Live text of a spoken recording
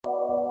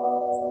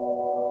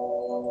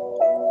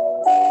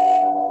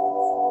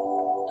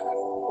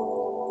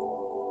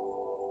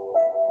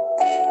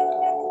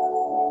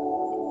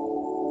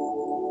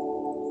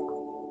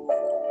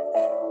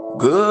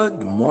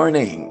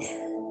morning.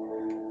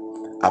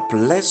 A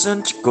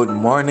pleasant good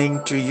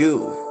morning to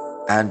you,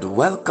 and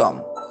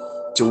welcome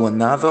to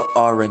another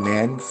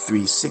RNN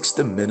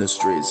 360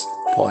 Ministries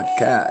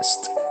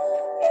podcast.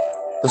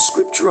 The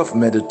scripture of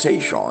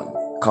meditation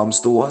comes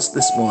to us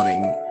this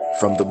morning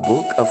from the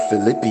book of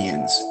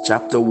Philippians,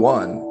 chapter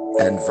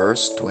 1 and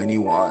verse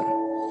 21.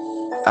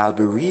 I'll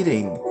be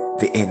reading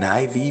the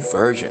NIV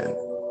version,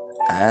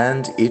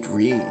 and it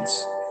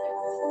reads,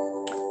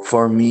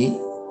 "For me,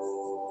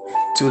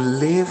 to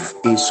live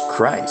is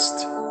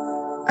Christ,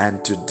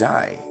 and to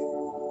die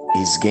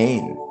is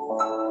gain."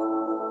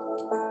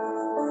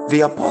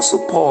 The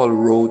Apostle Paul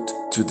wrote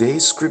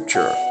today's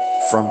scripture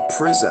from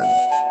prison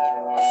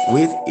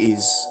with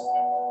his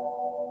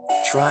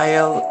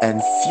trial and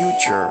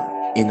future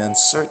in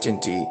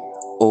uncertainty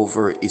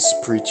over his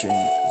preaching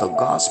the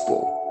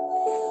gospel.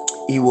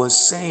 He was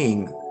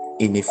saying,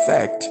 in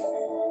effect,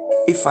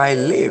 if I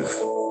live,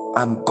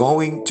 I'm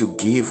going to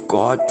give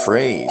God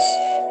praise.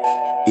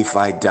 If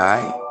I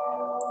die,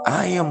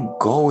 I am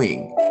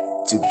going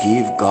to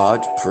give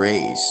God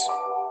praise.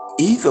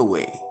 Either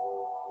way,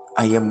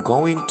 I am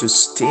going to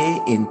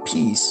stay in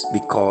peace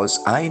because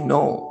I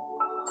know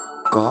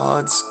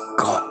God's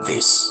got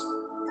this.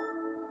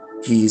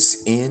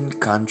 He's in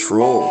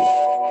control.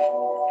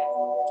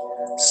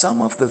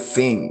 Some of the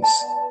things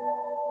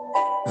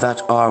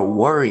that are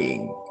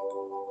worrying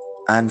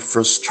and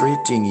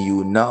frustrating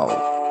you now,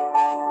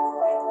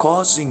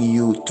 causing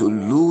you to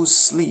lose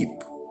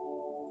sleep,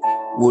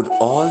 would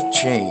all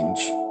change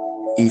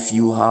if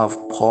you have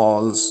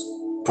Paul's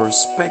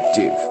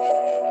perspective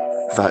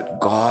that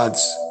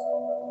God's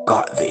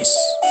got this.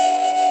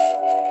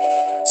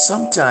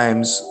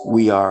 Sometimes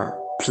we are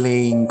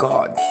playing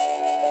God.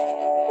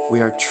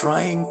 We are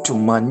trying to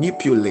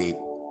manipulate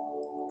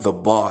the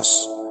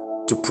boss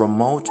to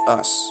promote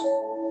us,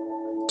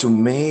 to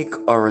make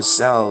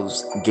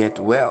ourselves get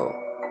well,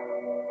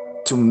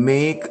 to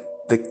make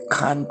the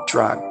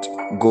contract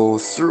go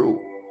through.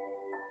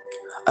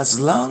 As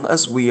long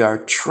as we are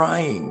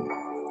trying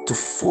to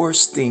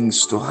force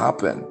things to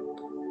happen,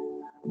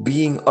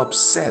 being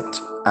upset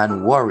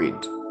and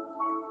worried,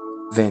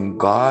 then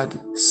God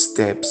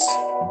steps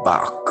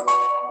back.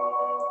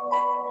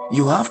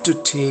 You have to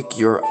take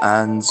your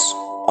hands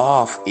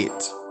off it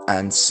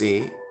and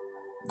say,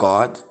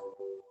 God,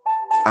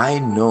 I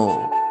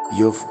know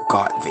you've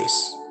got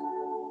this.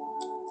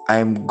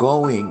 I'm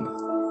going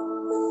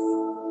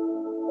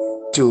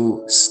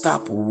to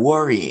stop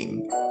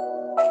worrying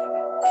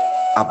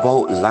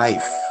about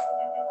life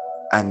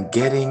and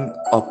getting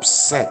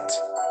upset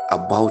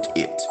about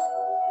it.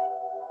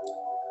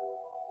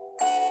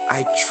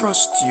 I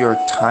trust your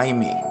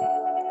timing.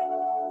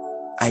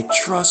 I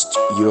trust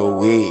your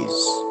ways.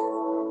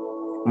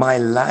 My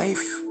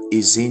life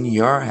is in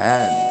your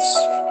hands.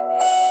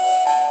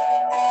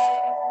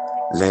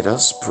 Let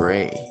us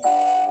pray.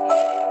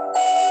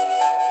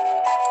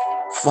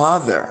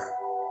 Father,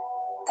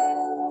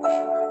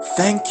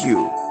 thank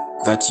you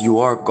that you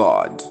are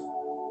God,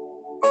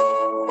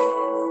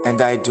 and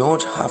I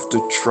don't have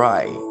to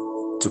try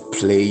to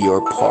play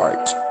your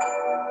part.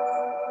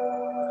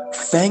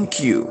 Thank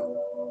you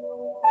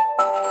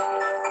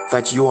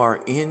that you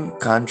are in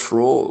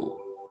control,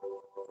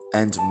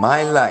 and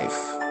my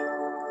life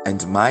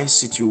and my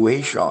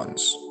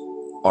situations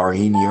are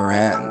in your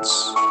hands.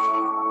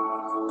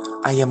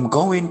 I am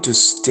going to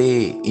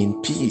stay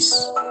in peace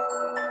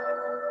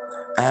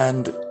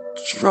and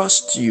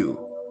trust you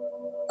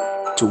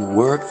to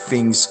work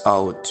things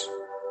out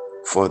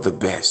for the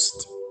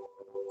best.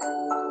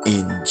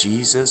 In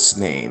Jesus'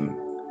 name,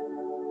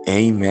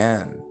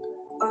 amen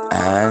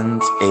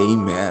and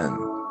amen.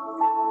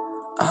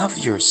 Have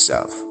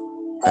yourself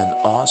an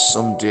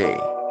awesome day,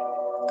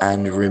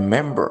 and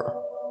remember,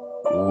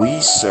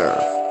 we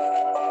serve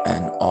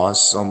an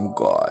awesome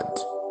God.